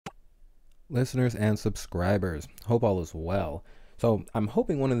Listeners and subscribers, hope all is well. So I'm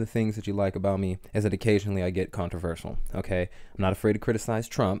hoping one of the things that you like about me is that occasionally I get controversial, okay? I'm not afraid to criticize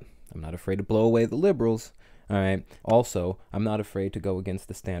Trump. I'm not afraid to blow away the liberals, all right? Also, I'm not afraid to go against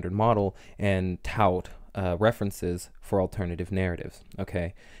the standard model and tout references for alternative narratives,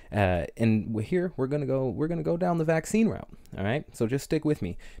 okay? And here we're gonna go down the vaccine route, all right? So just stick with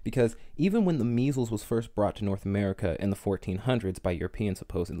me, because even when the measles was first brought to North America in the 1400s by Europeans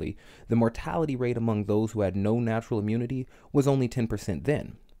supposedly, the mortality rate among those who had no natural immunity was only 10%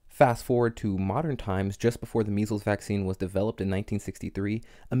 then. Fast forward to modern times, just before the measles vaccine was developed in 1963,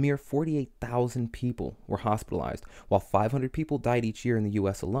 a mere 48,000 people were hospitalized, while 500 people died each year in the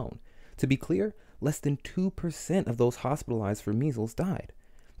US alone. To be clear, less than 2% of those hospitalized for measles died.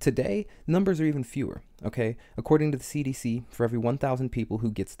 Today, numbers are even fewer, okay? According to the CDC, for every 1,000 people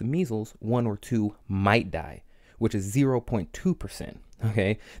who gets the measles, 1 or 2 might die, which is 0.2%,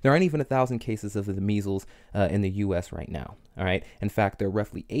 okay? There aren't even 1,000 cases of the measles in the US right now, all right? In fact, there are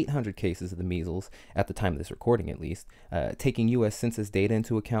roughly 800 cases of the measles at the time of this recording, at least. Taking US Census data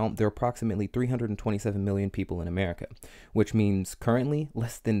into account, there are approximately 327 million people in America, which means currently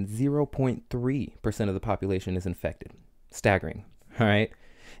less than 0.3% of the population is infected. Staggering, all right?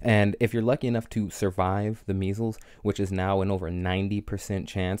 And if you're lucky enough to survive the measles, which is now an over 90%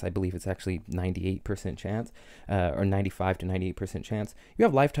 chance, I believe it's actually 98% chance, or 95 to 98% chance, you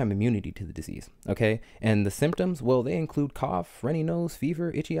have lifetime immunity to the disease, okay? And the symptoms, well, they include cough, runny nose,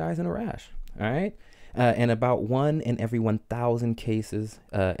 fever, itchy eyes, and a rash, all right? And about 1 in every 1,000 cases,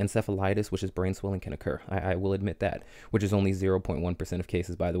 encephalitis, which is brain swelling, can occur. I will admit that, which is only 0.1% of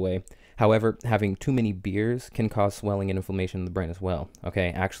cases, by the way. However, having too many beers can cause swelling and inflammation in the brain as well.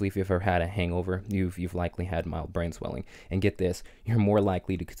 Okay, actually, if you've ever had a hangover, you've likely had mild brain swelling. And get this, you're more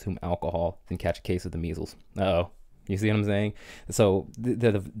likely to consume alcohol than catch a case of the measles. Uh-oh. You see what I'm saying? So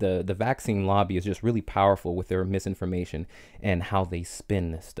the vaccine lobby is just really powerful with their misinformation and how they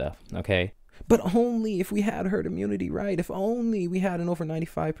spin this stuff, okay? But only if we had herd immunity, right? If only we had an over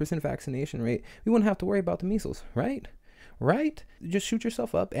 95% vaccination rate, we wouldn't have to worry about the measles, right? Right? Just shoot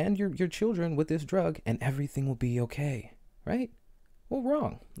yourself up and your children with this drug and everything will be okay, right? Well,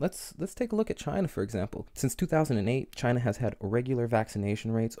 wrong. Let's take a look at China, for example. Since 2008, China has had regular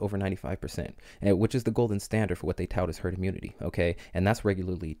vaccination rates over 95%, which is the golden standard for what they tout as herd immunity, okay? And that's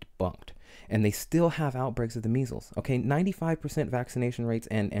regularly debunked. And they still have outbreaks of the measles, okay? 95% vaccination rates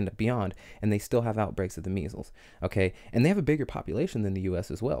and beyond, and they still have outbreaks of the measles, okay? And they have a bigger population than the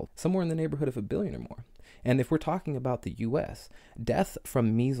US as well, somewhere in the neighborhood of 1 billion or more. And if we're talking about the US, death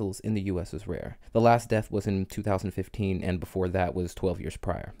from measles in the US is rare. The last death was in 2015, and before that was 12 years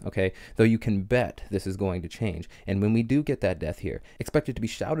prior, okay? Though you can bet this is going to change. And when we do get that death here, expect it to be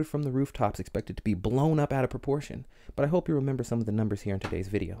shouted from the rooftops, expect it to be blown up out of proportion. But I hope you remember some of the numbers here in today's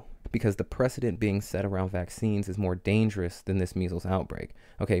video, because the precedent being set around vaccines is more dangerous than this measles outbreak.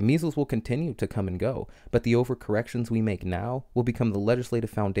 Okay, measles will continue to come and go, but the overcorrections we make now will become the legislative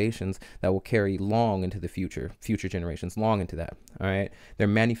foundations that will carry long into the future generations, long into that, all right? They're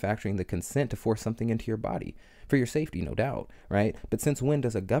manufacturing the consent to force something into your body for your safety, no doubt, right? But since when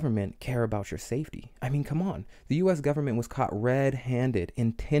does a government care about your safety? I mean, come on. The US government was caught red-handed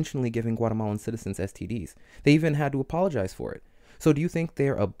intentionally giving Guatemalan citizens STDs. They even had to apologize for it. So do you think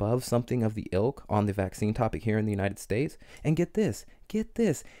they're above something of the ilk on the vaccine topic here in the United States? And get this,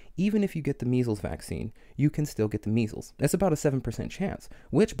 even if you get the measles vaccine, you can still get the measles. That's about a 7% chance,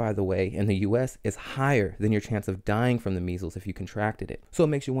 which, by the way, in the US is higher than your chance of dying from the measles if you contracted it. So it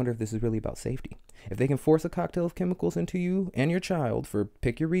makes you wonder if this is really about safety. If they can force a cocktail of chemicals into you and your child for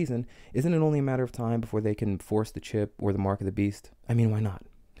pick your reason, isn't it only a matter of time before they can force the chip or the mark of the beast? I mean, why not?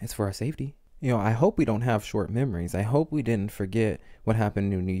 It's for our safety. You know, I hope we don't have short memories. I hope we didn't forget what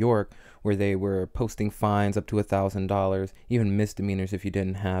happened in New York, where they were posting fines up to $1,000, even misdemeanors if you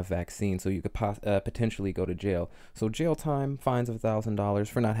didn't have vaccines, so you could potentially go to jail. So jail time, fines of $1,000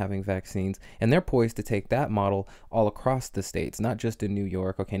 for not having vaccines, and they're poised to take that model all across the states, not just in New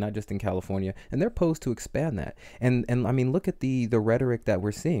York, okay, not just in California, and they're posed to expand that. And I mean, look at the rhetoric that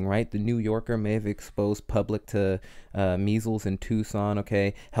we're seeing, right? The New Yorker may have exposed public to measles in Tucson,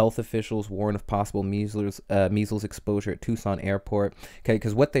 okay? Health officials warn of possible measles exposure at Tucson Airport, okay?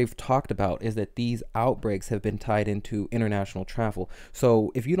 Because what they've talked about is that these outbreaks have been tied into international travel.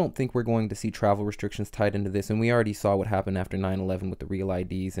 So if you don't think we're going to see travel restrictions tied into this, and we already saw what happened after 9/11 with the real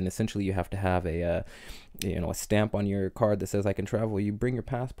IDs, and essentially you have to have a stamp on your card that says I can travel. You bring your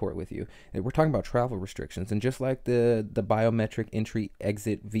passport with you. And we're talking about travel restrictions, and just like the biometric entry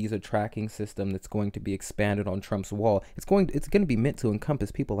exit visa tracking system that's going to be expanded on Trump's wall, it's going to be meant to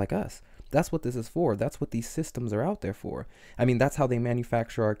encompass people like us. That's what this is for. That's what these systems are out there for. I mean, that's how they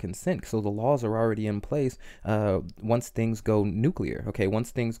manufacture our consent. So the laws are already in place once things go nuclear, okay?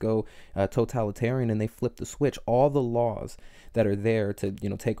 Once things go totalitarian and they flip the switch, all the laws that are there to,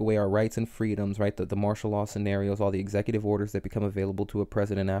 take away our rights and freedoms, right? The martial law scenarios, all the executive orders that become available to a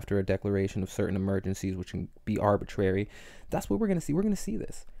president after a declaration of certain emergencies, which can be arbitrary. That's what we're going to see. We're going to see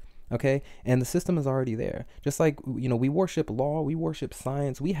this. Okay, and the system is already there. Just like, we worship law, we worship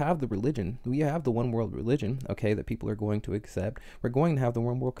science, we have the religion, we have the one world religion, okay, that people are going to accept. We're going to have the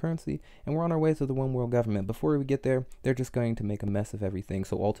one world currency, and we're on our way to the one world government. Before we get there, they're just going to make a mess of everything.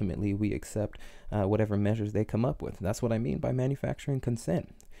 So ultimately, we accept whatever measures they come up with. That's what I mean by manufacturing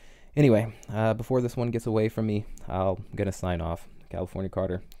consent. Anyway, before this one gets away from me, I'm going to sign off. California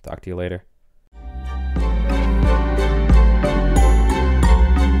Carter, talk to you later.